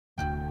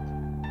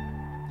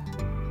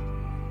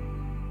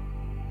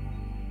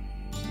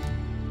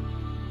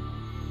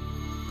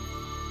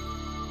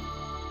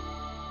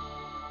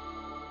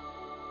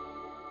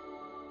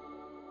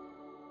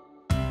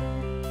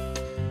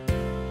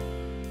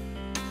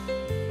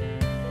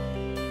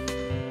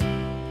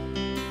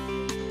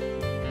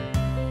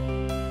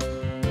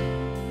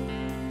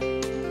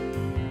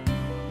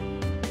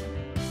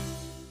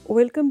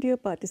Welcome dear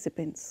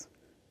participants.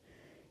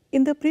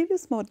 In the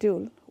previous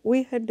module,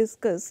 we had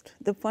discussed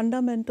the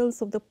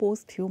fundamentals of the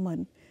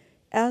post-human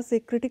as a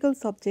critical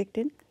subject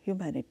in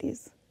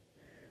humanities.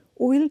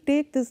 We will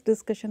take this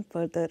discussion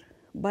further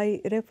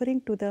by referring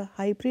to the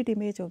hybrid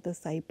image of the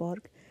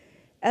cyborg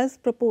as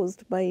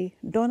proposed by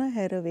Donna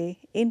Haraway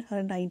in her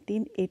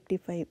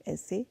 1985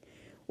 essay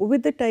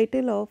with the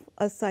title of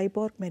A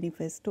Cyborg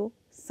Manifesto,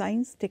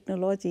 Science,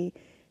 Technology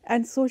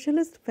and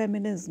Socialist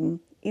Feminism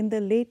in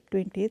the late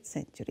 20th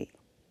century.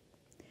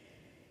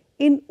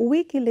 In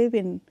week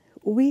 11,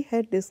 we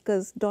had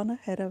discussed Donna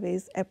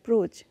Haraway's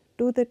approach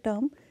to the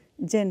term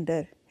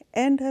gender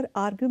and her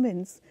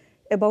arguments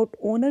about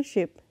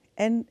ownership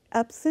and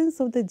absence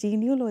of the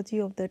genealogy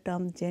of the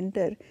term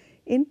gender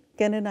in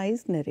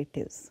canonized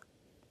narratives.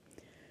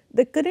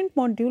 The current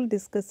module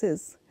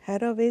discusses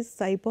Haraway's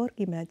cyborg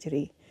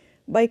imagery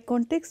by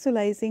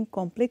contextualizing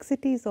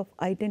complexities of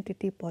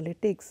identity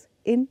politics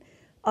in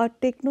a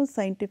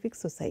techno-scientific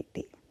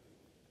society.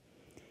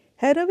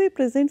 Haraway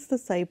presents the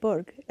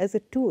cyborg as a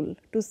tool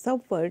to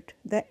subvert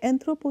the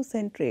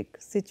anthropocentric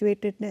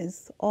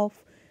situatedness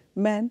of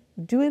man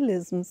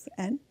dualisms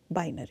and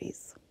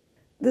binaries.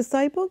 The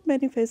Cyborg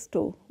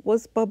Manifesto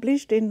was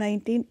published in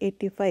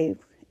 1985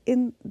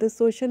 in the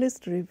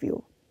Socialist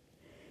Review.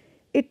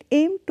 It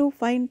aimed to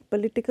find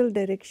political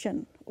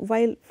direction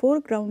while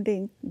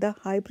foregrounding the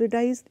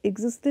hybridized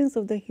existence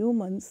of the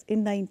humans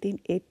in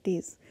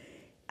 1980s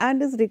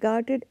and is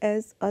regarded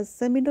as a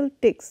seminal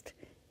text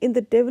in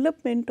the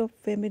development of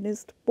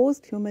feminist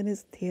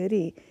post-humanist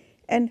theory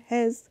and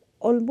has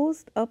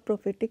almost a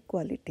prophetic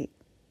quality.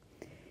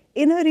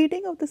 In her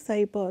reading of the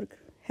cyborg,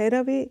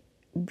 Haraway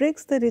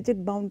breaks the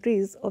rigid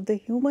boundaries of the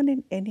human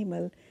in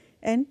animal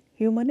and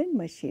human in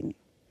machine.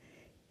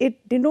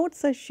 It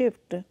denotes a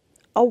shift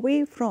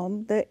away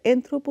from the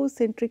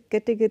anthropocentric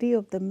category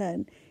of the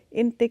man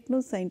in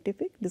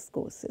techno-scientific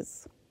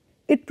discourses.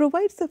 It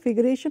provides the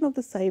figuration of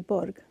the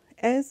cyborg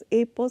as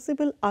a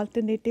possible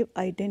alternative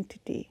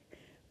identity,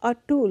 a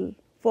tool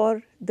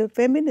for the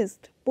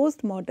feminist,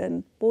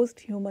 postmodern,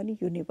 post-human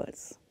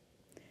universe.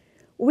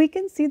 We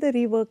can see the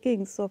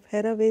reworkings of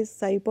Haraway's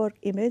cyborg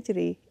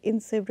imagery in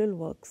several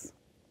works.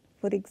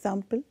 For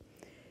example,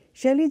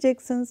 Shelley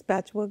Jackson's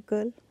Patchwork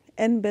Girl,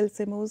 Anne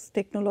Balsamo's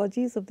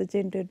Technologies of the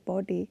Gendered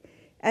Body,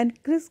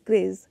 and Chris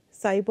Gray's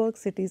Cyborg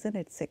Citizen,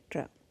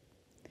 etc.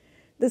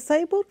 The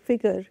cyborg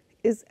figure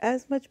is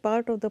as much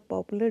part of the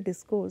popular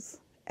discourse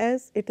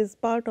as it is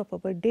part of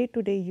our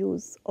day-to-day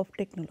use of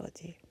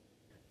technology.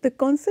 The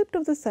concept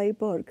of the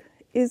cyborg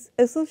is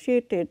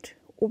associated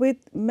with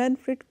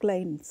Manfred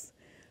Clynes,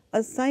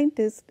 a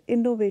scientist,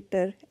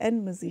 innovator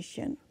and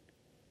musician.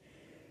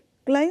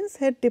 Clynes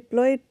had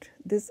deployed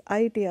this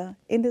idea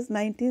in his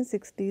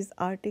 1960s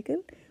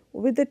article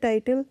with the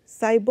title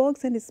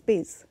Cyborgs and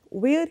Space,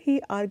 where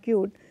he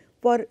argued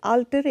for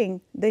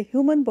altering the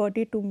human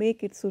body to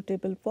make it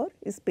suitable for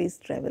space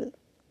travel.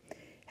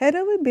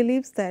 Harroway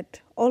believes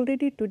that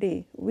already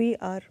today we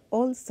are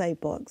all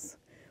cyborgs.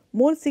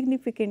 More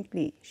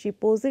significantly, she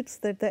posits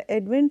that the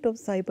advent of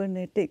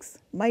cybernetics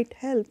might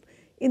help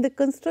in the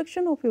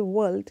construction of a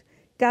world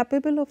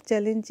capable of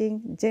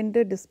challenging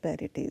gender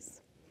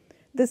disparities.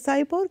 The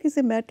cyborg is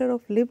a matter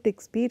of lived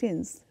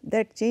experience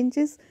that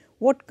changes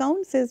what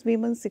counts as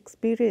women's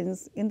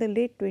experience in the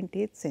late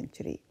 20th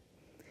century.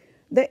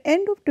 The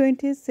end of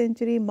 20th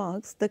century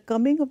marks the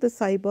coming of the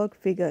cyborg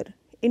figure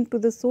into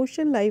the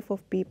social life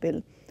of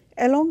people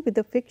along with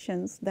the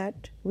fictions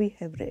that we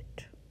have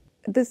read.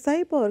 The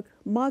cyborg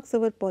marks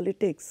our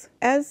politics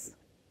as,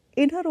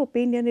 in her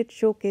opinion, it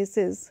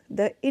showcases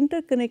the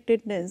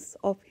interconnectedness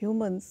of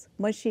humans,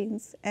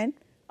 machines and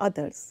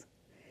others.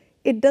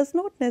 It does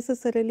not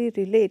necessarily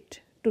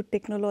relate to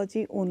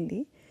technology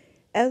only,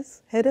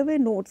 as Harroway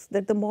notes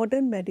that the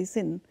modern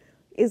medicine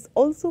is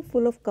also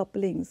full of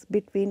couplings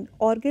between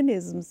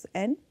organisms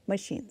and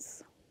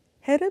machines.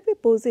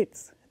 Harroway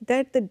posits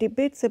that the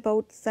debates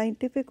about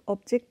scientific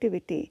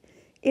objectivity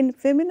in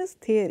feminist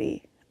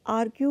theory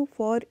argue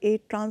for a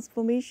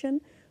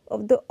transformation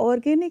of the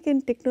organic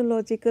and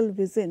technological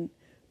vision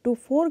to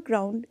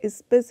foreground a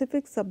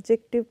specific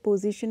subjective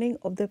positioning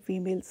of the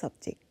female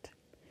subject.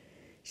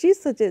 She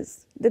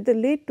suggests that the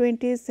late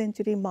 20th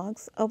century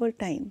marks our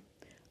time,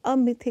 a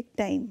mythic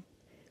time.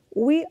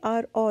 We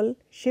are all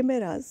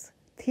chimeras,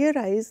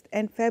 theorized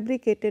and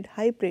fabricated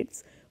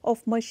hybrids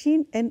of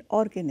machine and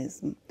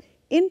organism.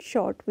 In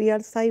short, we are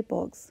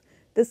cyborgs.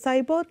 The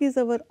cyborg is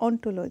our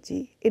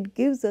ontology. It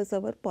gives us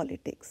our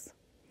politics.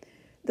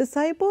 The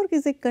cyborg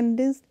is a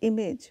condensed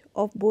image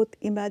of both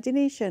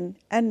imagination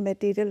and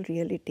material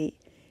reality,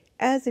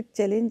 as it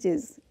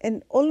challenges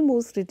and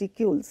almost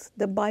ridicules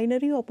the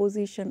binary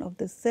opposition of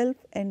the self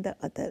and the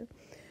other,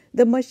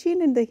 the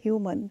machine and the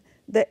human,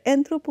 the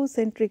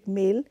anthropocentric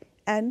male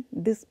and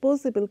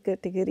disposable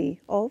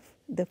category of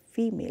the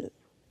female.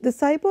 The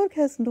cyborg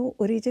has no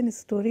origin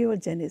story or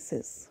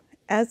genesis,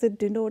 as it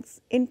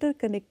denotes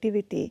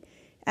interconnectivity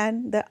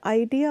and the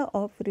idea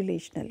of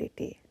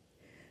relationality.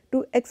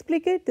 To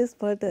explicate this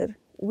further,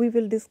 we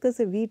will discuss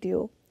a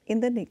video in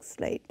the next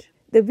slide.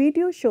 The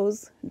video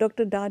shows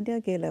Dr.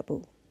 Donna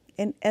Haraway,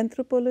 an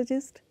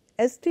anthropologist,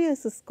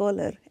 STS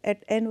scholar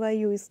at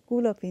NYU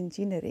School of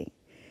Engineering.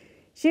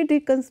 She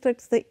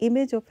reconstructs the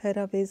image of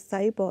Haraway's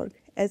cyborg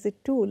as a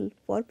tool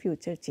for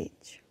future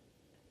change.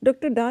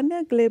 Dr.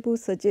 Donna Haraway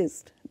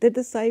suggests that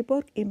the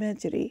cyborg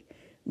imagery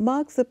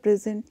marks the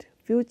present,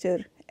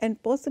 future,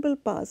 and possible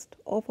past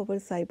of our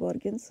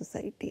cyborgian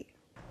society.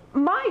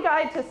 My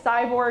guide to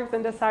cyborgs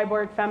and to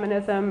cyborg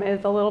feminism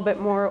is a little bit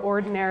more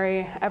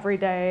ordinary,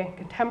 everyday,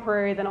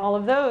 contemporary than all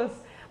of those.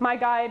 My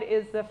guide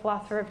is the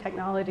philosopher of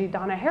technology,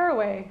 Donna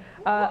Haraway,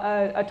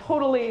 a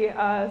totally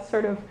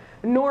sort of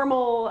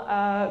normal,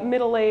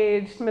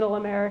 middle-aged, middle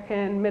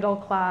American,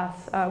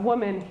 middle-class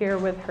woman here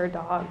with her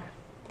dog,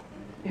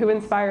 who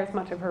inspires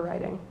much of her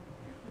writing.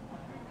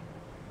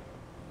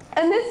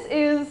 And this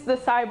is the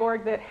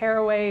cyborg that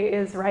Harroway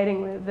is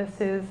writing with.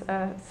 This is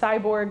a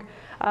cyborg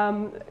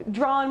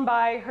drawn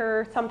by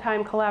her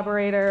sometime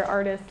collaborator,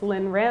 artist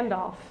Lynn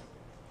Randolph.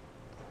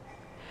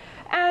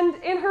 And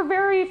in her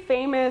very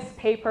famous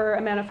paper,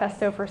 A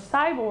Manifesto for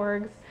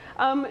Cyborgs,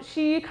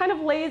 she kind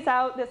of lays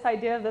out this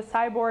idea of the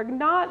cyborg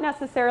not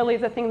necessarily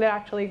as a thing that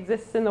actually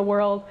exists in the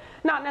world,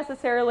 not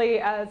necessarily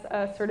as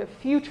a sort of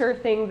future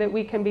thing that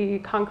we can be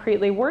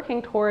concretely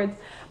working towards,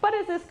 but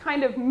as this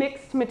kind of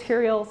mixed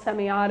material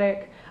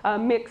semiotic,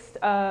 mixed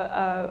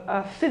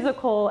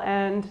physical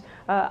and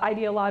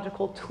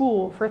ideological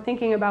tool for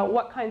thinking about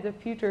what kinds of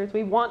futures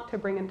we want to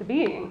bring into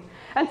being.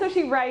 And so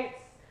she writes,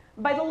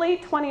 by the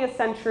late 20th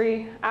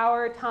century,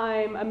 our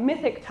time, a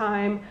mythic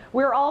time,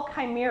 we're all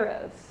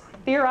chimeras,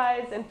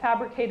 theorized and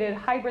fabricated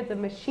hybrids of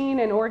machine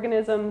and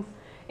organisms,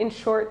 in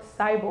short,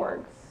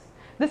 cyborgs.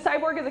 The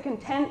cyborg is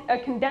a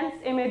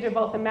condensed image of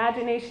both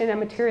imagination and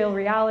material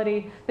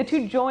reality, the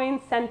two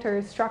joined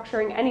centers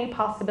structuring any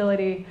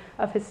possibility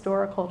of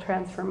historical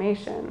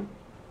transformation.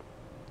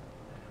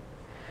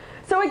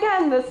 So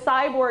again, the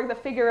cyborg, the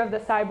figure of the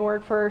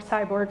cyborg for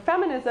cyborg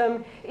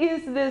feminism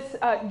is this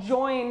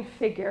joined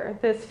figure,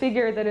 this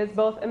figure that is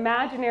both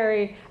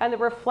imaginary and that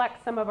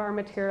reflects some of our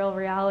material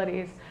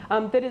realities,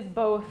 that is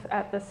both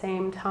at the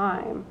same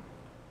time.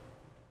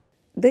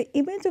 The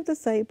image of the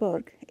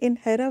cyborg in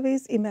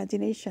Haraway's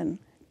imagination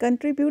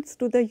contributes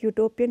to the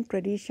utopian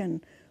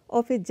tradition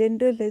of a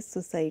genderless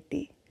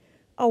society,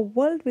 a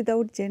world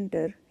without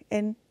gender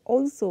and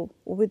also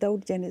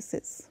without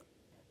genesis.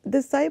 The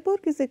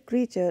cyborg is a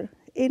creature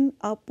in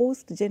a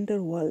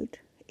post-gender world.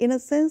 In a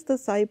sense, the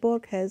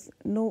cyborg has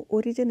no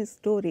origin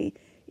story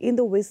in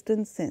the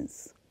Western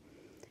sense.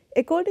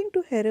 According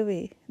to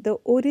Harroway, the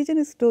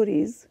origin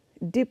stories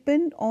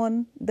depend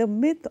on the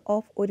myth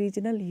of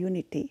original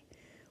unity,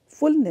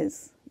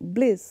 fullness,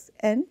 bliss,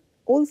 and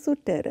also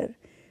terror,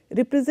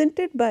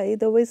 represented by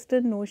the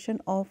Western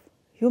notion of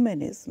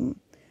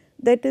humanism,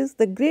 that is,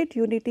 the great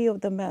unity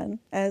of the man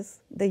as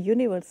the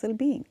universal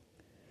being.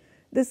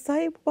 The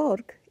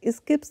cyborg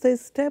skips the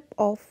step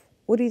of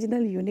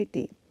original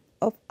unity,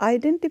 of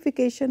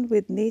identification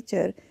with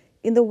nature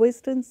in the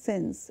Western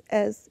sense,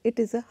 as it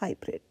is a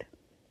hybrid.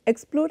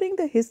 Exploring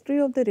the history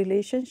of the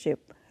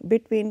relationship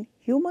between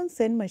humans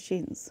and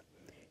machines,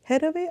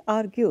 Harroway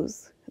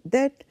argues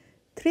that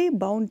three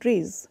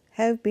boundaries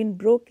have been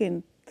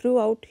broken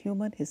throughout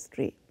human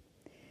history.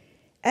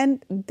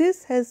 And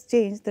this has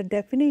changed the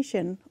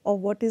definition of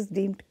what is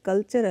deemed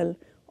cultural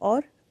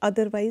or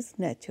otherwise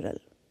natural.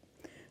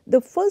 The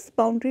first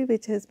boundary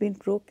which has been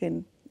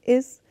broken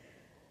is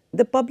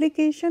the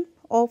publication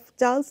of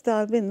Charles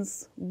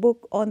Darwin's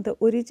book on the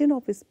origin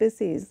of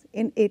species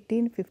in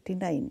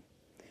 1859.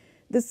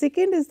 The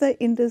second is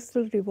the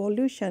Industrial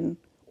Revolution,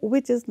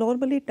 which is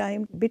normally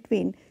timed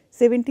between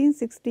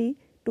 1760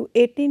 to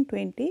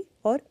 1820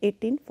 or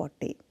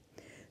 1840.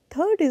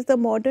 Third is the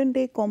modern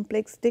day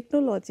complex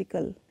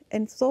technological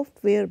and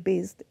software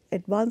based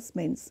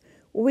advancements,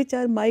 which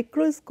are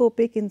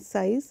microscopic in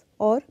size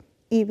or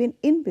even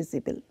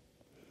invisible.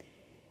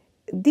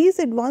 These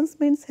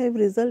advancements have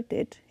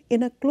resulted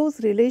in a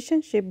close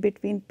relationship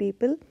between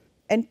people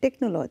and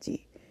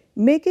technology,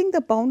 making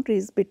the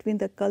boundaries between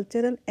the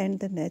cultural and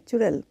the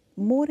natural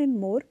more and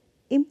more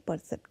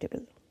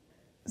imperceptible.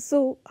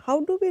 So,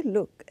 how do we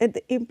look at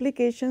the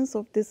implications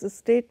of this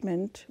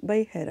statement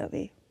by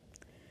Harroway?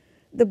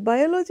 The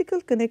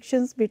biological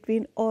connections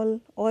between all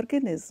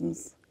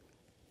organisms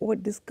were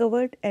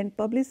discovered and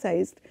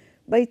publicized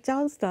by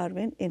Charles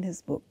Darwin in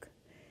his book.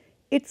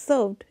 It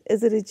served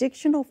as a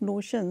rejection of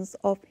notions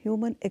of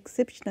human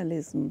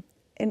exceptionalism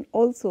and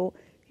also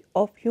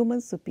of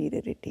human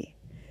superiority,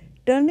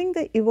 turning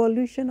the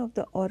evolution of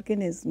the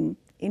organism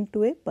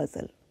into a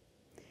puzzle.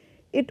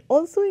 It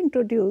also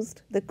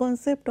introduced the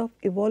concept of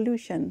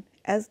evolution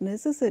as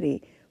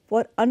necessary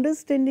for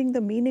understanding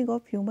the meaning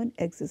of human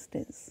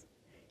existence.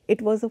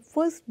 It was the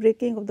first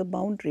breaking of the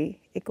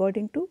boundary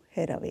according to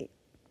Harroway.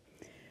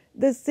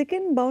 The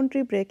second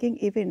boundary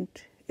breaking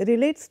event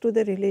relates to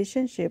the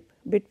relationship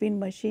between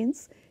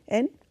machines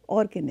and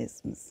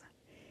organisms.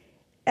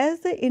 As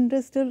the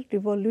Industrial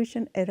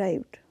Revolution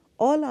arrived,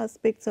 all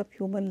aspects of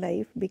human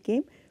life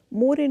became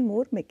more and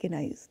more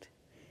mechanized.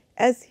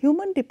 As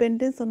human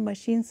dependence on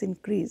machines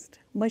increased,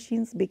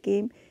 machines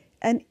became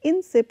an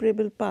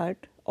inseparable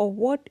part of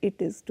what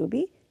it is to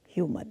be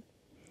human.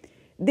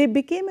 They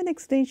became an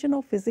extension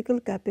of physical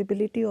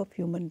capability of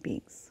human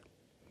beings.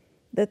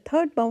 The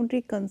third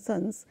boundary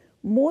concerns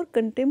more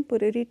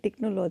contemporary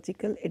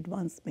technological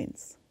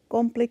advancements,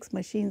 complex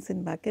machines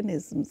and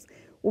mechanisms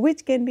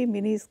which can be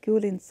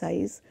minuscule in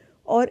size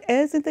or,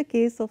 as in the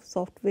case of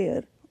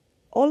software,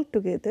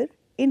 altogether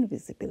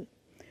invisible.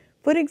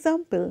 For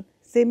example,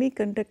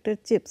 semiconductor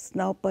chips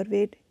now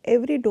pervade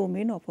every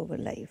domain of our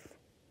life.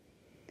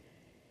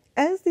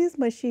 As these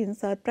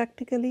machines are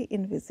practically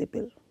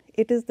invisible,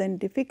 it is then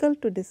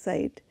difficult to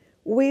decide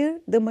where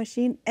the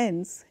machine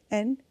ends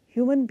and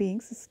human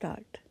beings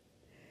start.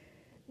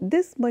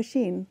 This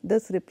machine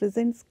thus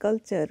represents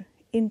culture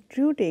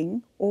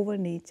intruding over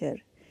nature,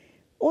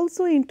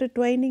 also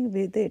intertwining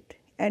with it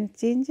and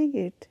changing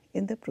it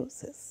in the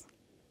process.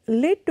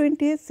 Late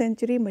 20th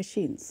century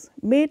machines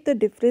made the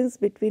difference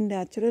between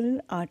natural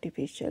and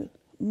artificial,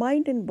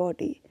 mind and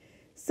body,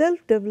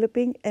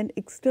 self-developing and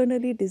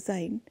externally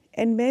designed,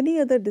 and many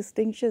other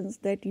distinctions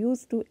that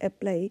used to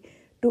apply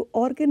to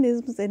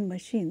organisms and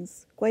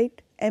machines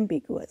quite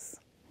ambiguous.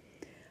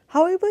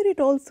 However, it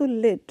also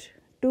led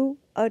to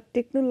a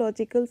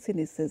technological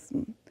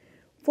cynicism.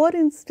 For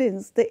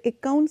instance, the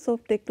accounts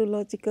of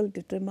technological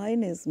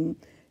determinism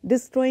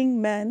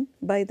destroying man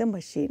by the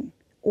machine.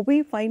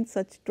 We find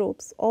such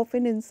tropes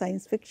often in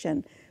science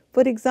fiction,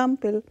 for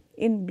example,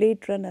 in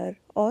Blade Runner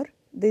or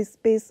the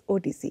Space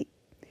Odyssey.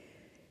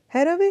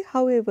 Harroway,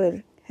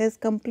 however, has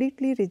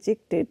completely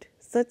rejected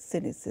such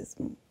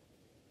cynicism.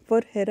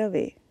 For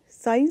Harroway,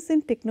 science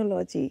and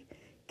technology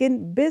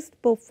can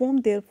best perform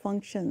their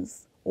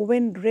functions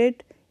when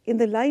read in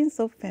the lines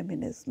of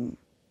feminism.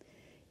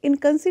 In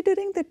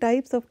considering the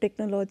types of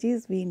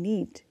technologies we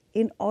need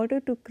in order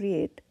to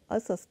create a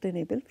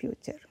sustainable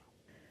future.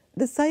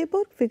 The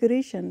cyborg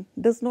figuration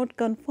does not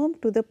conform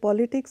to the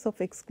politics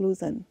of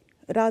exclusion.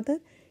 Rather,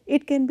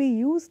 it can be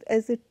used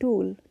as a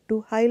tool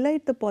to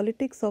highlight the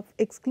politics of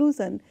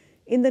exclusion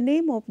in the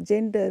name of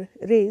gender,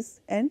 race,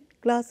 and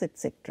class,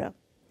 etc.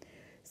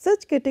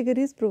 Such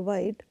categories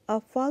provide a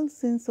false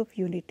sense of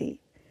unity.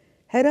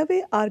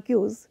 Harroway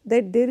argues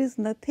that there is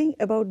nothing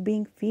about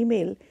being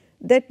female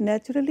that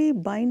naturally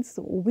binds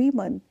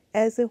women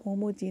as a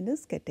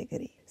homogeneous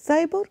category.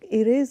 Cyborg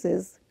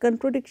erases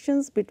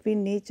contradictions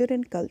between nature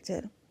and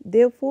culture.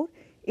 Therefore,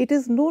 it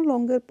is no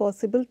longer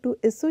possible to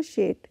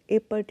associate a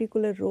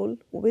particular role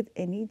with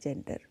any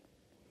gender.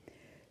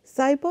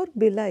 Cyborg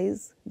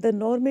belies the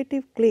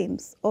normative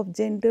claims of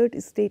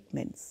gendered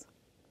statements,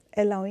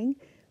 allowing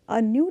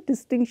a new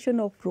distinction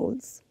of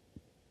roles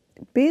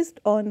based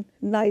on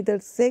neither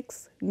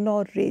sex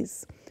nor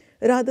race,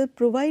 rather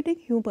providing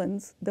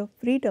humans the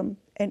freedom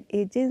and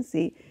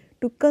agency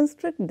to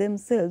construct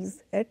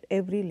themselves at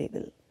every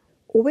level.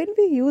 When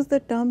we use the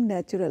term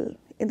natural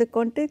in the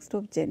context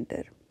of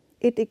gender,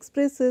 it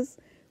expresses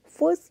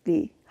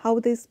firstly how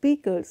the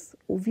speakers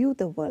view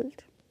the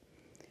world.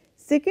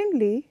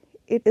 Secondly,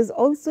 it is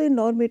also a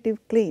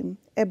normative claim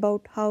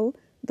about how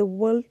the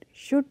world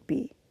should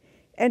be.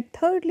 And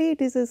thirdly,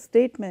 it is a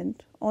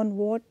statement on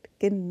what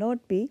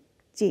cannot be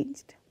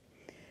changed.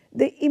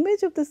 The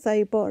image of the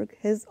cyborg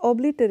has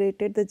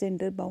obliterated the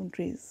gender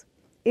boundaries.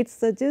 It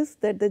suggests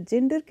that the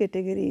gender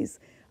categories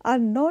are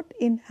not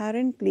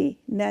inherently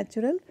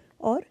natural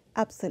or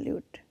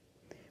absolute.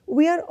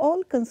 We are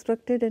all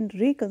constructed and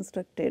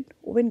reconstructed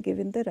when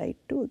given the right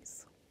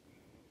tools.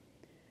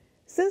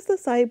 Since the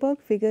cyborg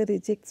figure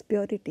rejects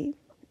purity,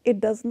 it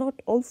does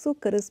not also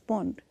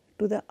correspond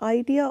to the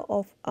idea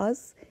of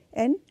us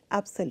and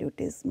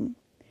absolutism.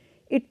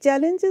 It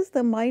challenges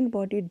the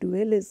mind-body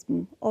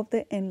dualism of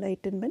the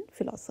Enlightenment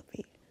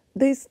philosophy.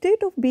 The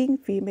state of being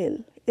female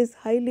is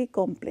highly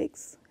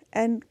complex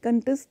and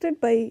contested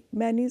by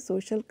many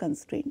social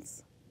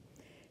constraints.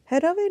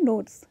 Harroway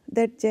notes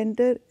that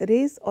gender,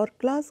 race, or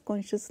class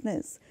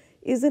consciousness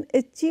is an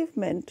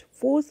achievement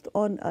forced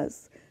on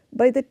us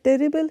by the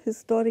terrible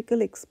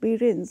historical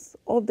experience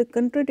of the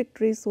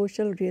contradictory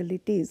social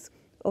realities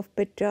of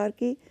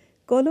patriarchy,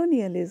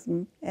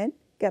 colonialism, and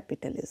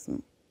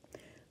capitalism.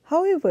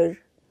 However,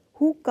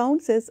 who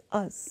counts as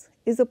us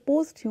is a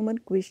post-human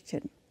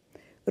question.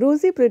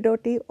 Rosie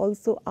Braidotti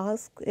also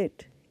asks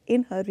it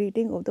in her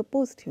reading of the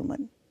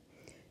post-human.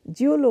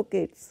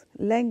 Geolocates,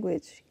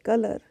 language,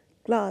 color,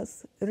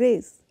 class,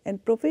 race,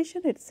 and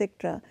profession,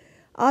 etc.,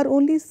 are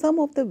only some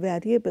of the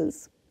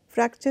variables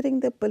fracturing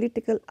the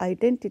political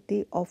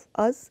identity of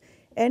us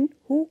and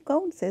who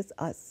counts as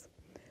us.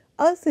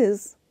 Us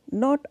is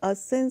not a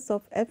sense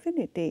of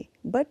affinity,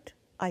 but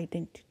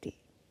identity.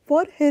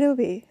 For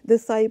Harroway, the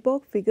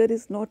cyborg figure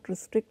is not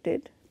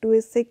restricted to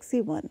a sexy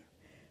one,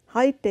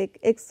 high-tech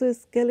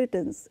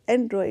exoskeletons,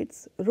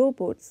 androids,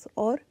 robots,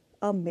 or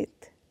a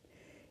myth.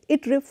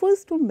 It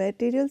refers to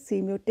material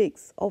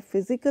semiotics of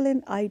physical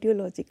and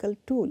ideological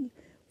tool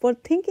for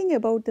thinking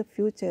about the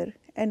future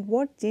and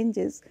what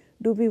changes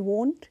do we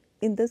want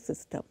in the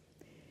system.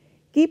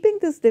 Keeping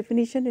this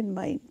definition in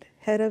mind,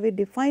 Harroway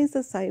defines the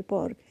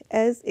cyborg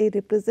as a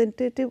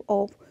representative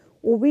of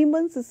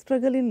women's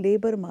struggle in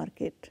labor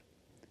market,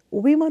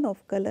 women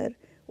of color,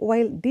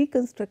 while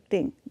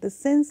deconstructing the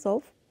sense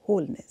of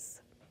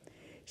wholeness.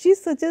 She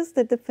suggests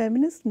that the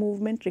feminist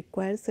movement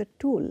requires a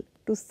tool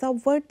to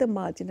subvert the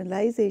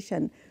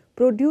marginalization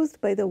produced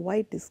by the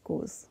white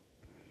discourse,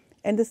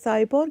 and the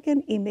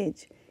cyborgian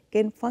image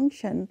can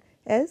function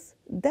as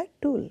that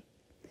tool.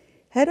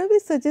 Haraway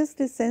suggests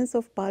a sense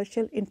of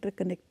partial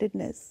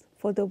interconnectedness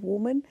for the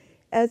woman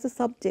as a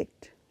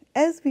subject,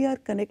 as we are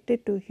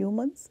connected to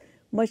humans,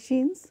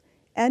 machines,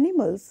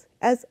 animals,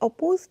 as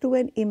opposed to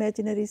an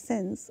imaginary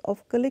sense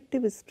of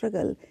collective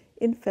struggle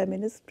in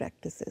feminist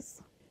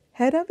practices.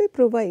 Haraway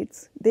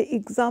provides the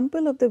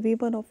example of the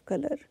women of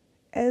color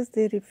as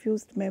they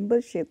refused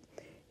membership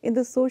in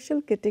the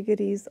social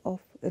categories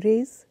of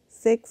race,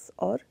 sex,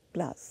 or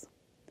class.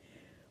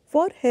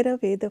 For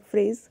Haraway, the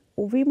phrase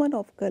women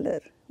of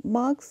color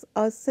marks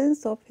a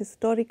sense of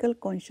historical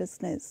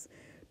consciousness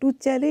to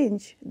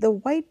challenge the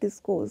white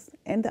discourse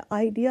and the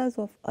ideas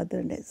of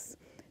otherness,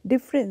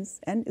 difference,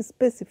 and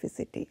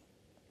specificity.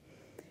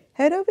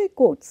 Haraway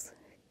quotes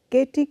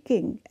Katie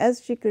King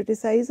as she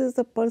criticizes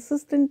the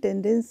persistent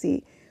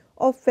tendency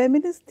of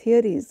feminist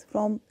theories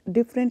from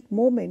different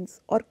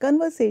moments or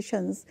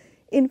conversations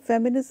in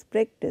feminist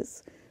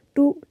practice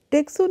to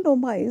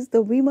taxonomize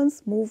the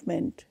women's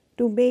movement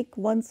to make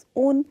one's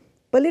own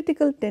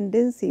political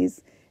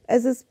tendencies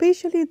as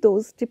especially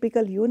those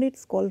typical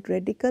units called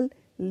radical,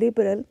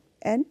 liberal,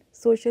 and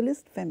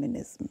socialist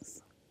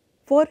feminisms.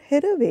 For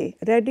Haraway,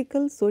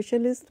 radical,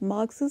 socialist,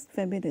 Marxist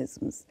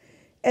feminisms,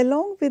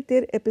 along with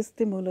their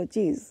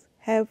epistemologies,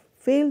 have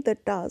failed the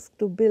task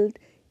to build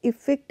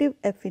effective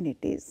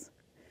affinities.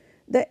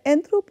 The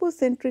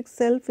anthropocentric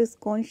self is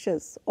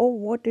conscious of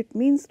what it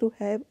means to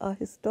have a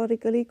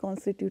historically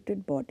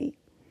constituted body.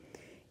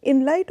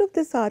 In light of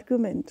this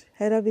argument,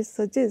 Haraway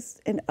suggests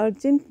an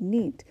urgent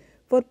need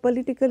for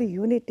political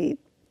unity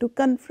to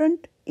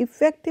confront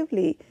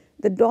effectively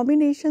the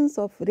dominations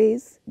of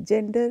race,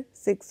 gender,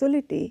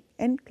 sexuality,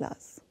 and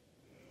class.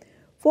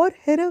 For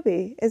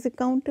Haraway, as a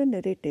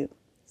counter-narrative,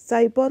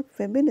 cyborg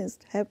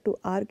feminists have to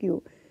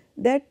argue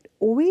that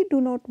we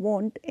do not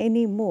want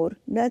any more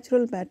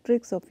natural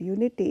matrix of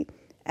unity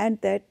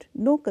and that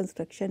no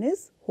construction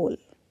is whole.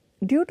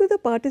 Due to the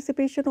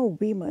participation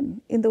of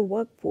women in the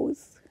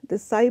workforce, the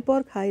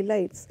cyborg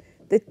highlights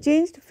the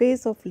changed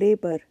face of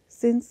labor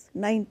since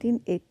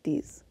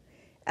 1980s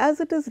as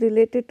it is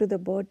related to the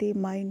body,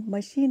 mind,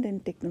 machine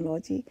and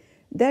technology,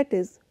 that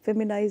is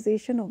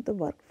feminization of the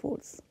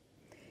workforce.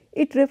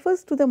 It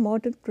refers to the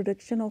modern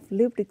production of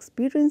lived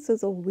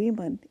experiences of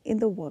women in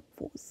the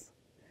workforce.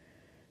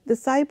 The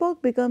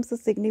cyborg becomes a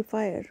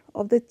signifier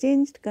of the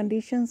changed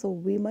conditions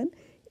of women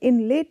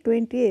in late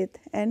 20th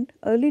and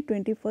early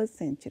 21st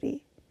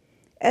century.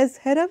 As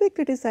Haraway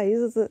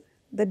criticizes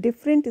the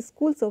different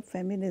schools of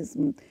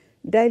feminism,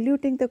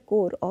 diluting the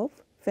core of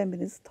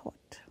feminist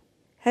thought.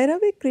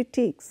 Haraway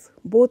critiques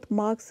both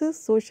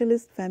Marxist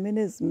socialist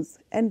feminisms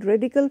and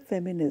radical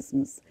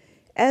feminisms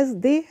as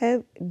they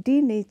have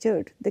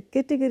denatured the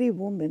category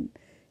woman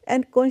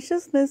and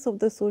consciousness of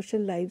the social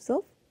lives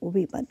of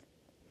women.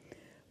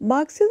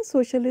 Marxian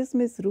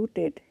socialism is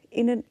rooted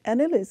in an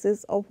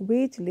analysis of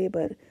wage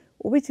labor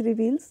which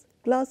reveals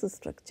class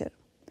structure.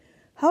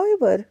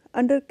 However,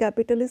 under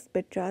capitalist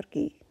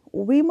patriarchy,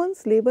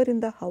 women's labor in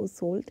the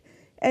household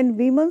and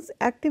women's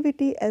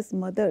activity as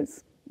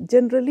mothers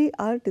generally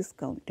are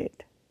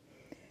discounted.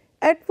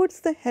 Atwood's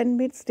The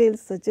Handmaid's Tale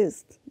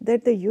suggests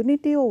that the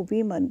unity of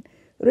women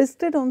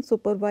rested on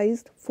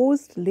supervised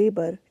forced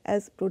labor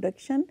as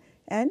production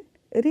and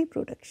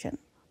reproduction.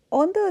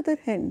 On the other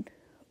hand,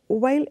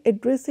 while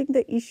addressing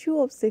the issue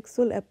of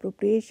sexual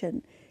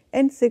appropriation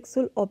and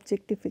sexual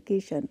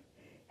objectification,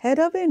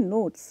 Haraway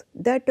notes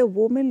that a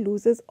woman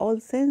loses all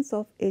sense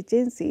of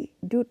agency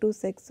due to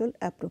sexual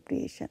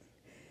appropriation.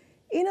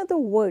 In other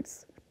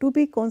words, to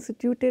be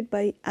constituted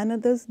by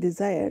another's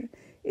desire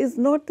is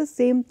not the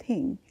same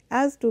thing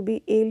as to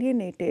be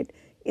alienated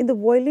in the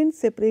violent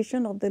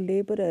separation of the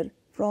laborer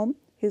from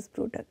his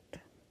product.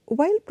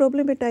 While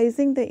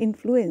problematizing the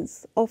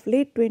influence of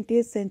late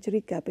 20th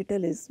century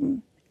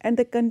capitalism and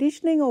the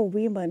conditioning of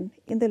women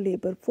in the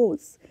labor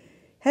force,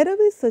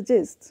 Haraway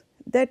suggests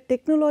that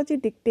technology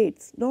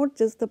dictates not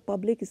just the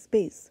public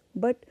space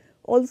but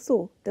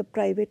also the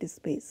private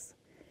space.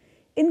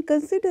 In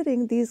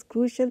considering these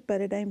crucial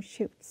paradigm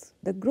shifts,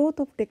 the growth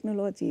of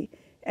technology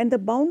and the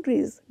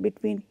boundaries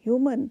between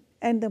human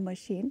and the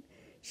machine,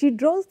 she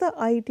draws the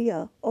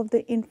idea of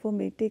the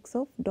informatics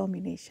of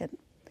domination,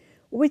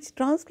 which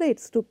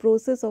translates to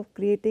process of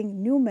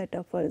creating new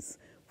metaphors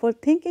for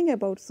thinking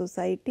about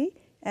society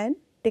and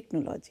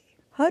technology.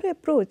 Her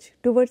approach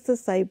towards the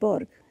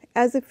cyborg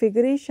as a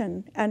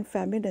figuration and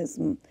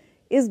feminism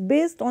is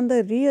based on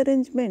the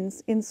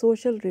rearrangements in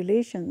social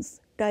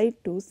relations tied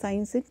to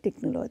science and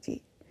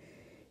technology.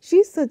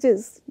 She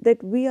suggests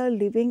that we are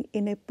living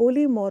in a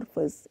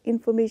polymorphous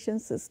information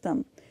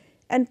system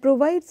and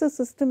provides a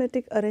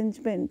systematic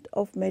arrangement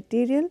of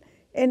material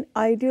and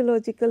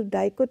ideological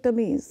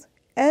dichotomies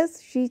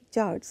as she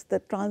charts the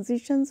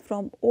transitions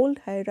from old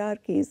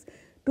hierarchies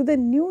to the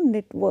new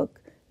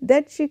network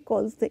that she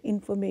calls the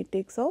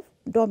informatics of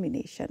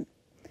domination.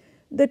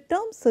 The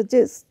term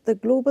suggests the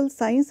global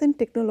science and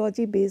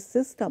technology based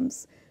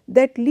systems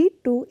that lead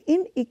to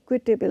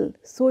inequitable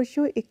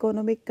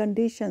socio-economic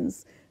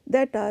conditions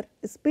that are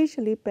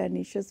especially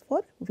pernicious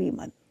for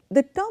women.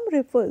 The term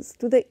refers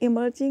to the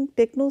emerging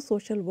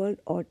techno-social world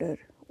order,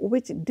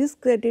 which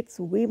discredits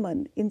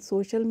women in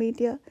social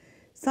media,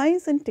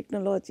 science and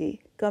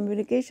technology,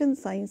 communication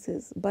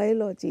sciences,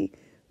 biology,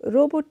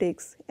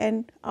 robotics,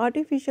 and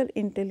artificial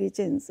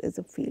intelligence as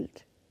a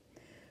field.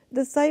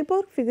 The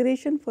cyborg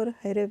figuration for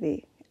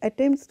Harroway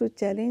attempts to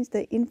challenge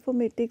the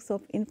informatics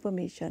of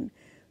information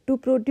to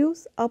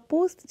produce a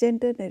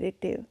post-gender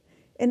narrative,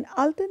 an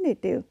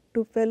alternative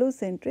to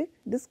phallocentric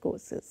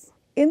discourses.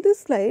 In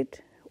this slide,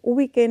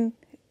 we can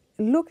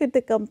look at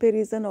the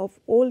comparison of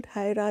old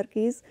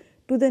hierarchies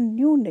to the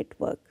new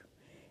network.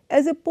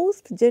 As a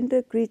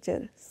post-gender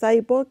creature,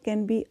 cyborg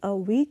can be a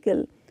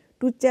vehicle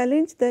to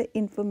challenge the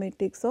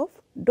informatics of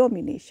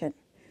domination.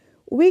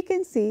 We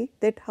can see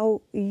that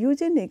how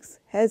eugenics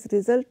has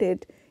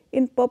resulted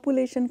in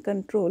population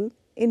control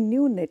in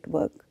new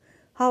network,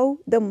 how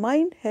the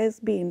mind has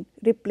been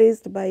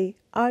replaced by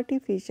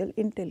artificial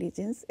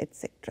intelligence,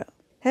 etc.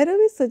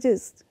 Haraway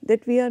suggests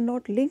that we are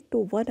not linked to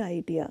one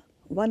idea,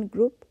 one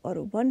group or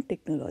one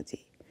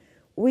technology.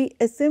 We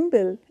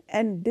assemble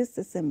and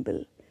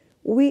disassemble.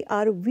 We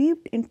are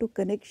weaved into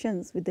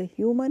connections with the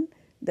human,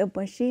 the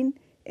machine,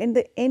 and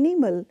the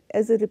animal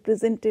as a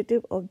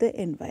representative of the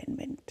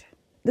environment.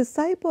 The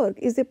cyborg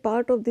is a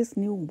part of this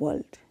new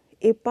world,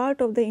 a part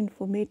of the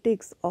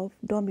informatics of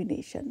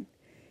domination.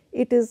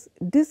 It is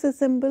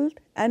disassembled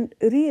and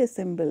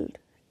reassembled.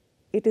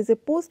 It is a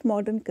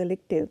postmodern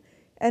collective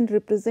and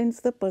represents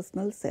the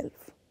personal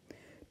self.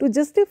 To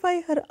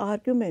justify her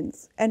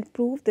arguments and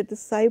prove that the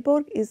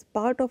cyborg is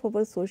part of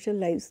our social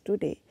lives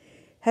today,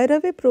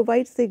 Haraway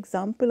provides the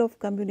example of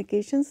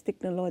communications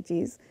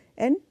technologies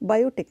and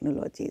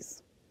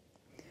biotechnologies.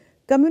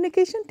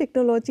 Communication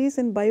technologies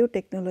and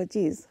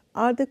biotechnologies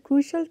are the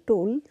crucial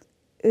tools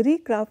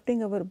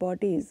recrafting our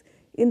bodies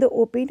in the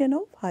opinion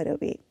of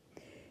Haraway.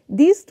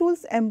 These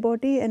tools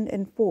embody and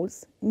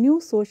enforce new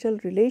social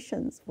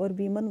relations for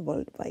women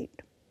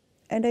worldwide.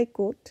 And I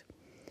quote,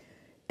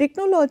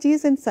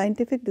 "Technologies and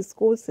scientific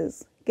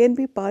discourses can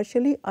be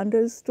partially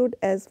understood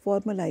as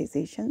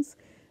formalizations,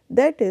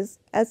 that is,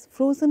 as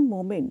frozen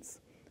moments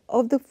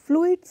of the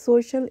fluid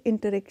social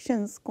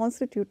interactions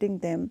constituting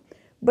them,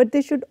 but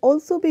they should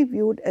also be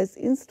viewed as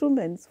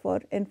instruments for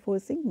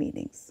enforcing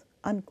meanings."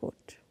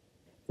 Unquote.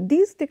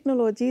 These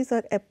technologies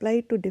are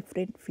applied to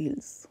different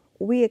fields.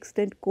 We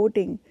extend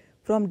coding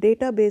from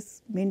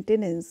database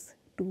maintenance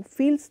to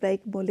fields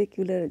like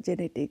molecular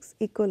genetics,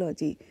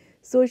 ecology,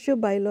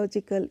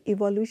 sociobiological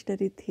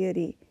evolutionary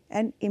theory,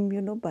 and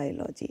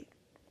immunobiology.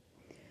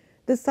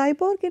 The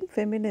cyborg and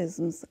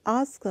feminisms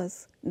ask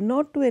us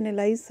not to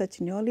analyze such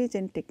knowledge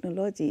and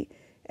technology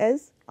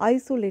as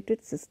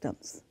isolated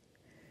systems.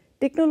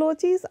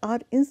 Technologies are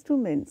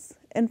instruments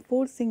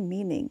enforcing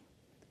meaning,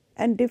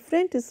 and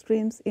different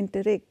streams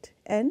interact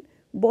and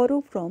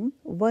borrow from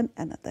one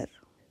another.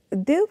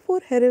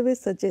 Therefore, Haraway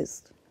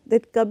suggests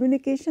that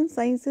communication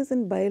sciences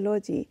and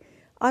biology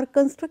are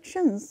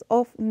constructions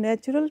of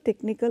natural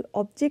technical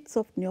objects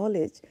of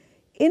knowledge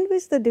in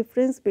which the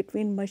difference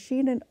between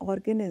machine and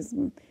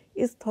organism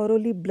is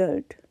thoroughly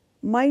blurred.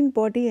 Mind,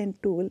 body,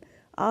 and tool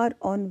are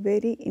on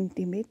very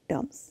intimate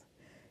terms.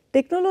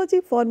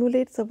 Technology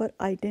formulates our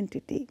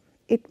identity.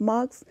 It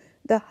marks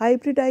the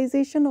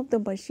hybridization of the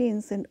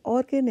machines and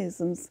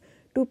organisms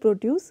to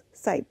produce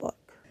cyborg.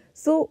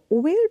 So,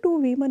 where do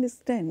women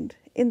stand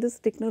in this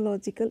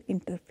technological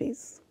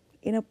interface?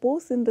 In a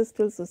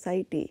post-industrial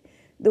society,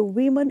 the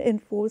women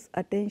enforce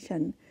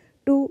attention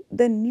to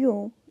the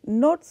new,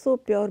 not so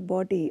pure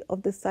body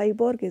of the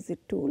cyborg as a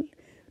tool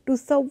to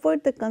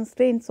subvert the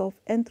constraints of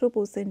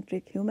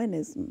anthropocentric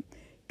humanism,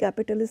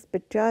 capitalist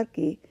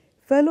patriarchy,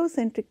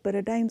 phallocentric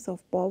paradigms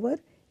of power,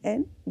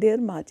 and their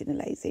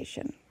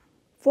marginalization.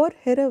 For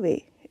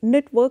Haraway,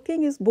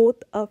 networking is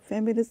both a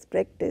feminist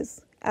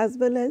practice as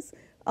well as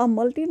a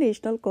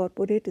multinational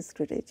corporate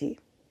strategy.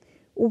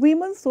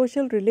 Women's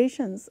social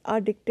relations are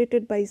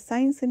dictated by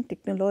science and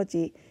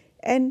technology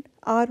and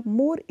are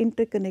more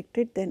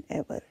interconnected than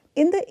ever.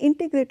 In the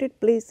integrated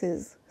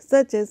places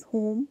such as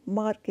home,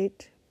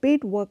 market,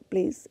 paid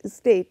workplace,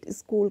 state,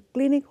 school,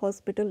 clinic,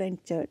 hospital,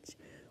 and church,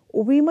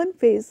 women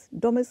face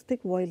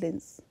domestic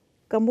violence,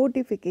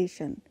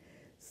 commodification,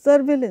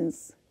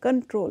 surveillance,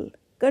 control,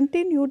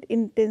 continued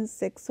intense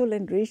sexual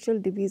and racial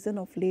division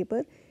of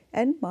labor,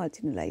 and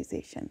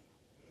marginalization.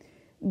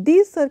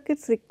 These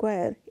circuits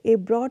require a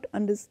broad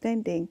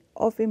understanding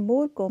of a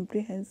more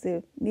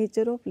comprehensive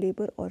nature of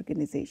labor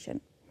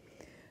organization.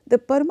 The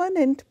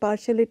permanent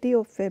partiality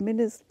of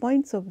feminist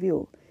points of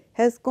view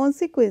has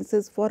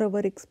consequences for our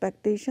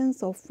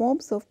expectations of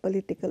forms of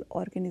political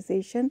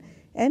organization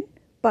and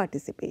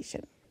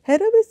participation.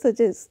 Haraway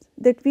suggests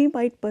that we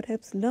might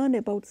perhaps learn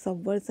about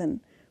subversion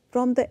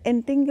from the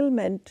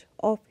entanglement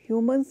of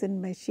humans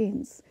and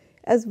machines,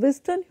 as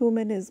Western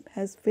humanism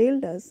has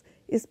failed us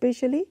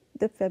especially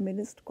the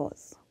feminist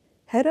cause.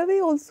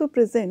 Haraway also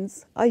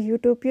presents a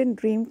utopian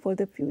dream for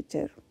the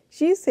future.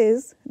 She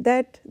says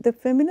that the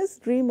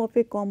feminist dream of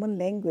a common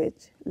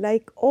language,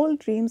 like all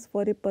dreams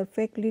for a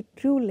perfectly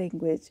true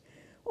language,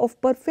 of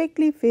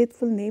perfectly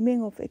faithful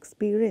naming of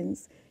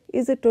experience,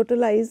 is a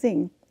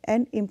totalizing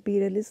and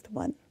imperialist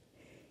one.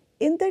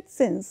 In that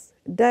sense,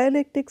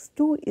 dialectics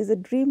too is a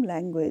dream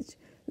language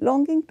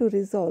longing to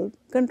resolve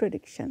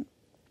contradiction.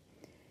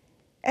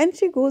 And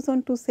she goes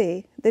on to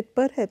say that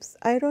perhaps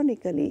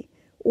ironically,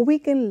 we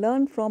can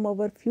learn from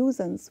our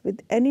fusions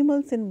with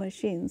animals and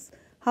machines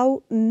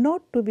how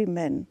not to be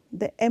men,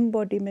 the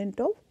embodiment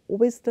of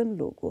Western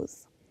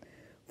logos.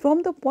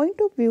 From the point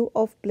of view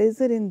of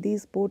pleasure in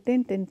these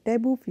potent and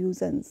taboo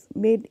fusions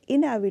made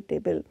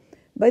inevitable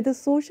by the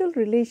social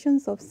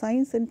relations of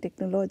science and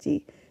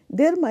technology,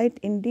 there might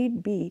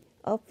indeed be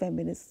a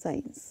feminist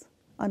science.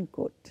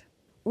 Unquote.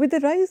 With the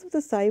rise of the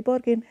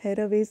cyborg in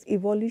Haraway's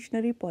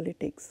evolutionary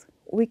politics,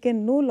 we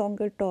can no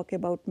longer talk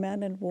about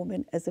man and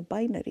woman as a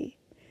binary.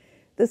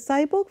 The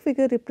cyborg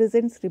figure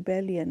represents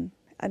rebellion,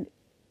 and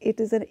it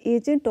is an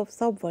agent of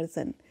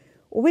subversion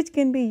which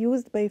can be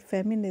used by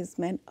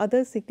feminism and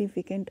other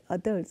significant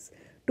others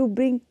to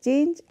bring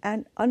change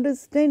and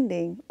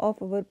understanding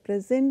of our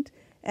present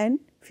and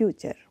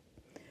future.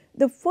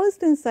 The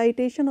first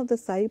incitation of the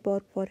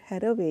cyborg for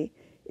Haraway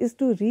is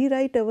to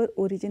rewrite our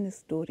origin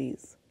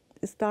stories,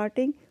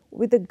 starting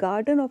with the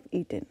Garden of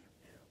Eden.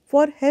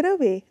 For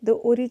Harroway, the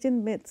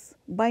origin myths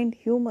bind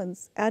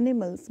humans,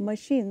 animals,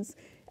 machines,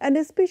 and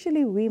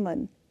especially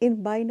women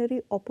in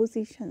binary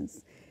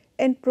oppositions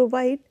and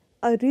provide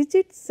a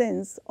rigid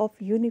sense of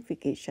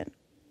unification.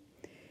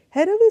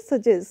 Harroway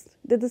suggests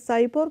that the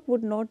cyborg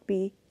would not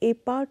be a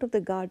part of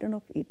the Garden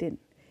of Eden,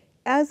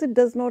 as it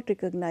does not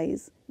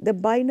recognize the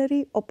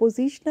binary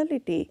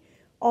oppositionality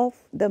of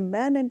the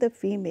man and the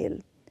female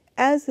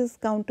as his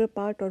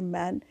counterpart or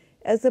man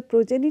as a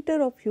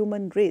progenitor of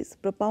human race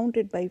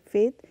propounded by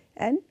faith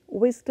and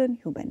Western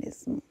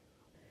humanism.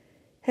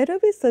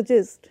 Harroway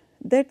suggests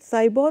that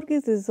cyborg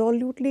is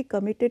resolutely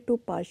committed to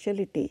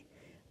partiality,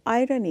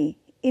 irony,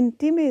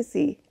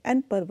 intimacy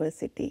and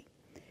perversity.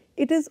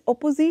 It is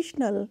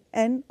oppositional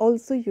and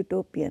also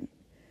utopian.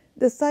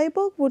 The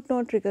cyborg would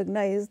not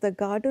recognize the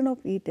Garden of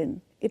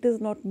Eden. It is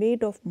not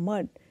made of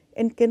mud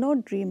and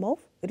cannot dream of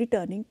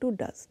returning to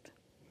dust.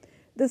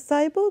 The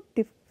cyborg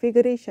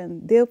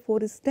figuration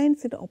therefore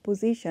stands in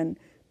opposition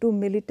to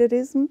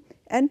militarism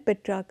and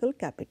patriarchal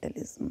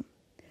capitalism.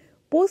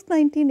 Post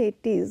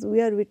 1980s,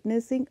 we are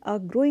witnessing a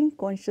growing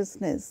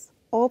consciousness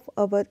of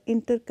our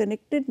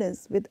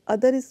interconnectedness with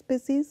other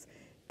species,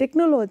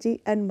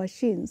 technology and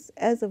machines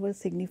as our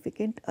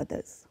significant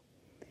others.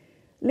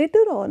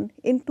 Later on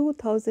in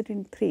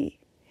 2003,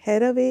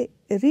 Harroway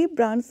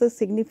rebrands the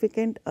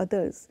significant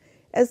others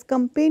as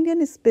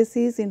companion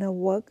species in her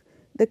work,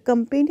 The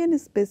Companion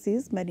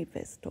Species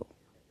Manifesto.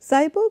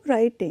 Cyborg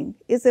writing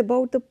is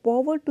about the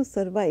power to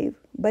survive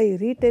by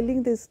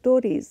retelling the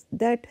stories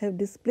that have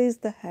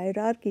displaced the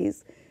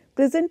hierarchies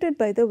presented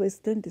by the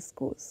Western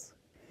discourse.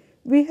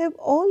 We have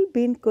all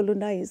been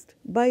colonized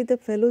by the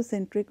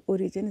phallocentric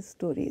origin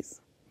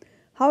stories.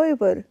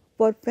 However,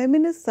 for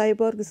feminist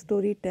cyborg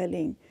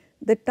storytelling,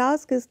 the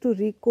task is to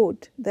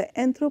recode the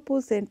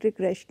anthropocentric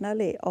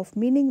rationale of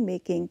meaning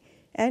making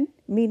and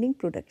meaning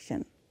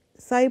production.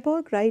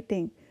 Cyborg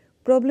writing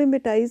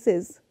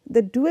problematizes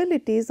the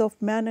dualities of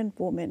man and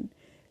woman,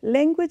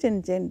 language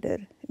and gender,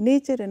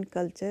 nature and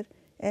culture,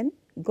 and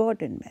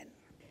God and man.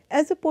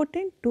 As a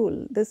potent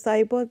tool, the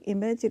cyborg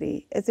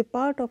imagery as a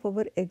part of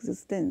our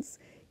existence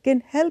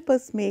can help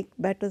us make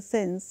better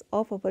sense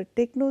of our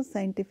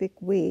techno-scientific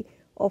way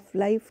of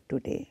life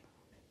today.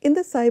 In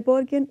the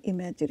cyborgian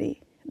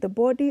imagery, the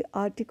body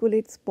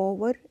articulates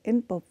power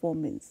and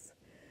performance.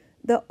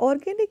 The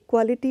organic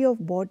quality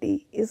of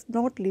body is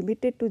not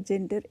limited to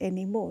gender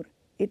anymore.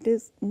 It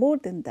is more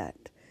than that.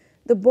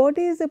 The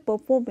body is a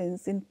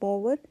performance in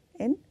power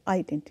and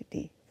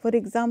identity. For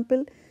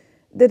example,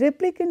 the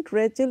replicant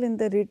Rachel in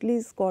the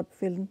Ridley Scott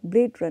film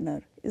Blade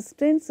Runner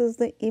stands as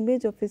the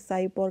image of a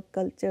cyborg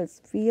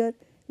culture's fear,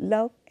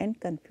 love and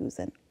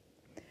confusion.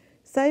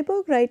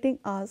 Cyborg writing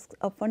asks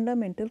a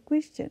fundamental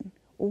question: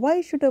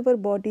 why should our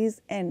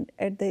bodies end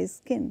at the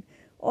skin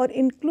or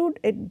include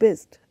at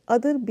best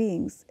other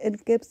beings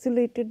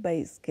encapsulated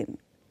by skin?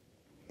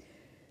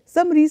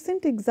 Some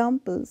recent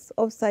examples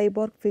of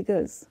cyborg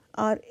figures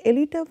are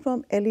Elita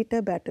from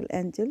Elita Battle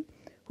Angel,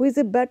 who is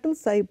a battle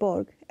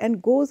cyborg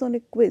and goes on a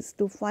quest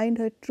to find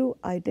her true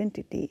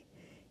identity,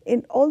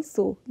 and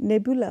also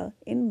Nebula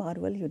in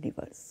Marvel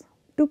Universe.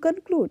 To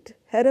conclude,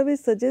 Harroway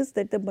suggests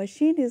that the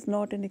machine is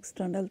not an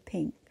external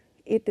thing,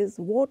 it is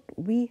what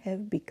we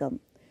have become.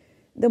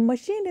 The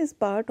machine is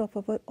part of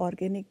our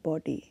organic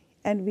body,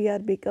 and we are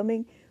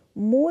becoming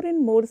more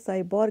and more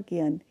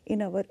cyborgian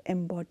in our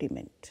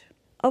embodiment.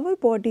 Our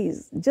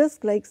bodies,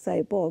 just like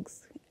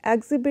cyborgs,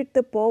 exhibit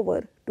the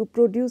power to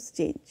produce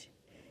change.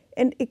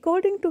 And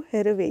according to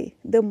Harroway,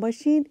 the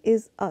machine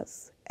is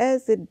us,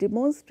 as it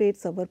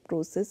demonstrates our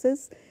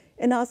processes,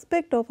 an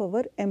aspect of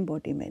our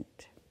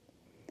embodiment.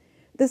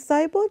 The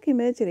cyborg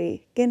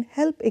imagery can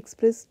help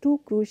express two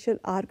crucial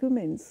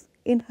arguments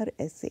in her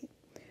essay.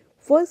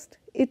 First,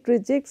 it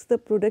rejects the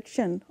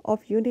production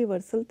of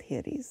universal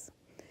theories.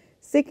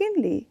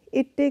 Secondly,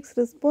 it takes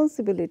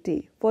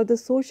responsibility for the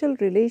social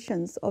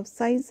relations of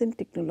science and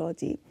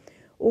technology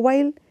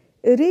while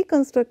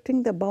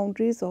reconstructing the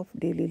boundaries of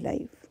daily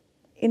life.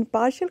 In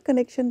partial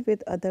connection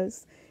with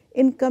others,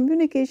 in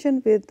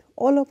communication with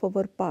all of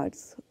our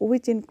parts,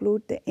 which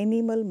include the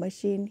animal,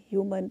 machine,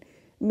 human,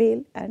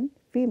 male and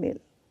female.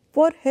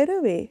 For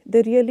Harroway,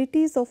 the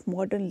realities of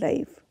modern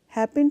life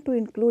happen to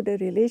include a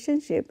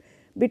relationship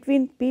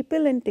between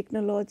people and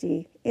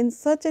technology in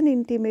such an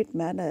intimate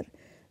manner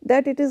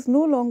that it is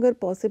no longer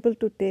possible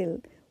to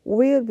tell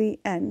where we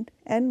end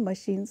and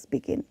machines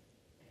begin.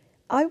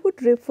 I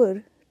would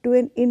refer to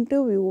an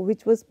interview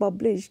which was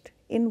published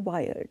in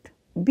Wired.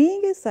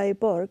 Being a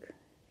cyborg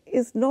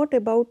is not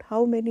about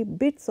how many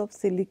bits of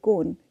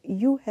silicone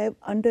you have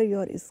under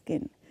your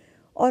skin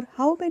or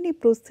how many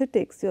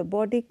prosthetics your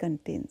body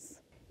contains.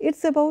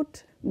 It's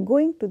about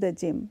going to the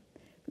gym,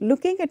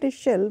 looking at a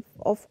shelf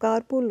of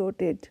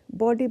carbo-loaded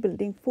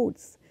bodybuilding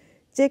foods,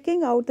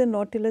 checking out the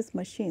Nautilus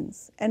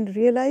machines and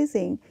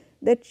realizing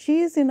that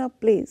she is in a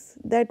place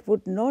that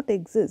would not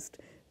exist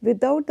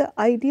without the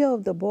idea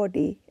of the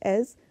body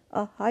as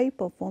a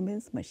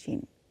high-performance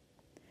machine.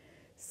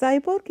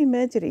 Cyborg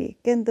imagery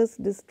can thus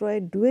destroy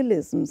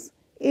dualisms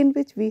in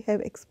which we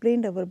have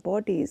explained our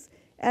bodies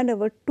and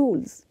our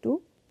tools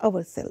to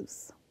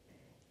ourselves.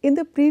 In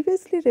the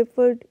previously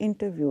referred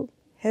interview,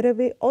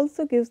 Harroway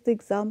also gives the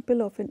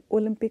example of an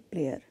Olympic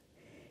player,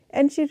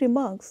 and she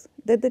remarks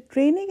that the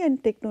training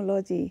and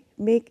technology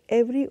make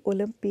every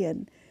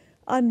Olympian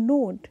a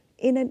node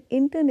in an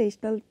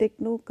international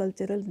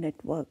techno-cultural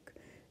network,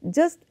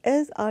 just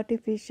as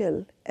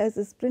artificial as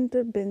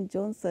sprinter Ben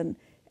Johnson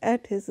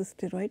at his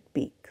steroid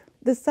peak.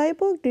 The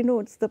cyborg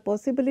denotes the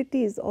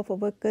possibilities of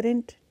our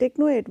current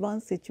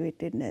techno-advanced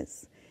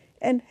situatedness,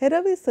 and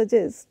Harroway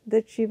suggests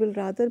that she will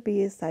rather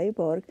be a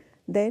cyborg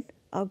than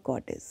a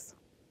goddess.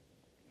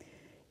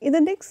 In the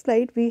next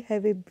slide, we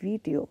have a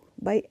video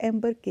by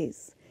Amber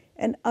Case,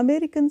 an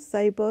American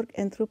cyborg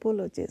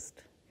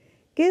anthropologist.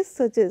 Case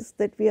suggests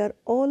that we are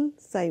all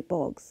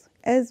cyborgs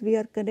as we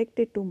are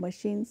connected to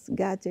machines,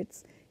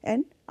 gadgets,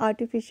 and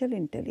artificial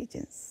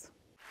intelligence.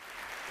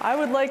 I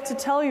would like to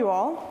tell you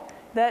all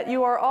that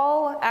you are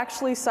all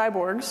actually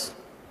cyborgs,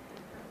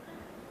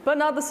 but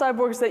not the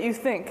cyborgs that you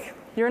think.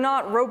 You're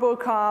not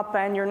RoboCop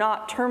and you're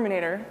not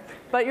Terminator,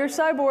 but you're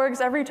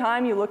cyborgs every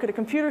time you look at a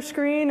computer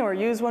screen or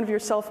use one of your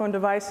cell phone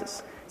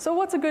devices. So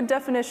what's a good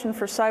definition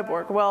for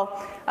cyborg?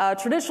 Well, a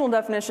traditional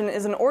definition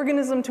is an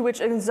organism to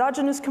which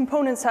exogenous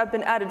components have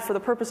been added for the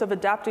purpose of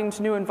adapting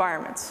to new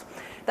environments.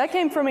 That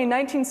came from a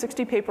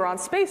 1960 paper on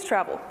space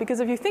travel, because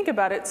if you think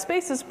about it,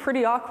 space is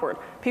pretty awkward.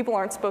 People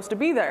aren't supposed to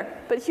be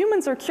there, but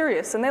humans are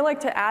curious and they like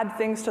to add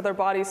things to their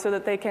bodies so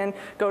that they can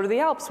go to the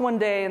Alps one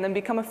day and then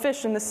become a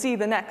fish in the sea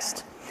the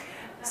next.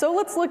 So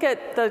let's look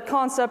at the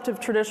concept of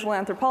traditional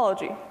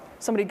anthropology.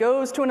 Somebody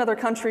goes to another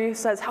country,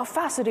 says how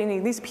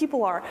fascinating these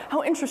people are,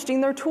 how interesting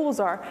their tools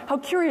are, how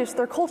curious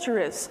their culture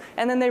is,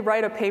 and then they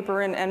write a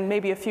paper and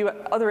maybe a few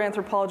other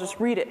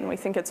anthropologists read it and we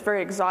think it's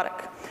very exotic.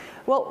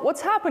 Well, what's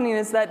happening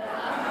is that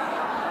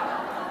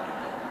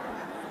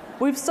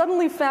we've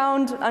suddenly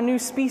found a new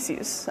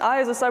species. I,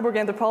 as a cyborg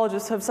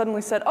anthropologist, have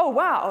suddenly said, oh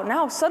wow,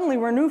 now suddenly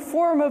we're a new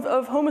form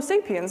of Homo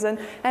sapiens,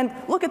 and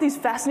look at these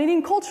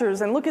fascinating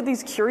cultures, and look at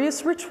these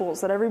curious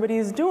rituals that everybody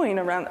is doing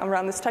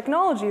around this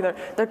technology.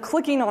 They're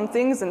clicking on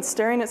things and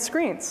staring at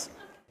screens.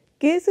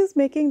 Case is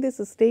making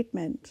this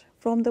statement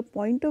from the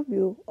point of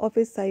view of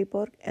a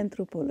cyborg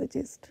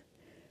anthropologist.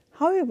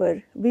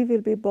 However, we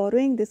will be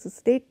borrowing this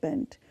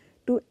statement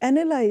to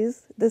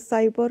analyze the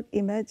cyborg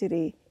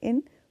imagery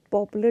in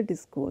popular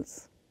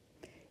discourse.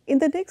 In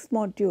the next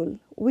module,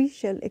 we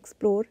shall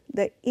explore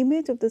the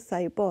image of the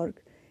cyborg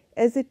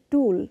as a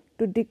tool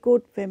to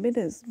decode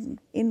feminism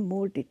in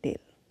more detail.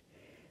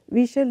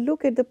 We shall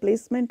look at the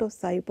placement of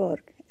cyborg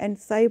and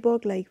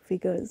cyborg-like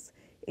figures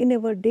in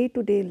our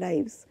day-to-day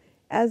lives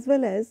as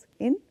well as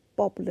in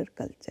popular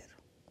culture.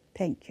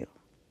 Thank you.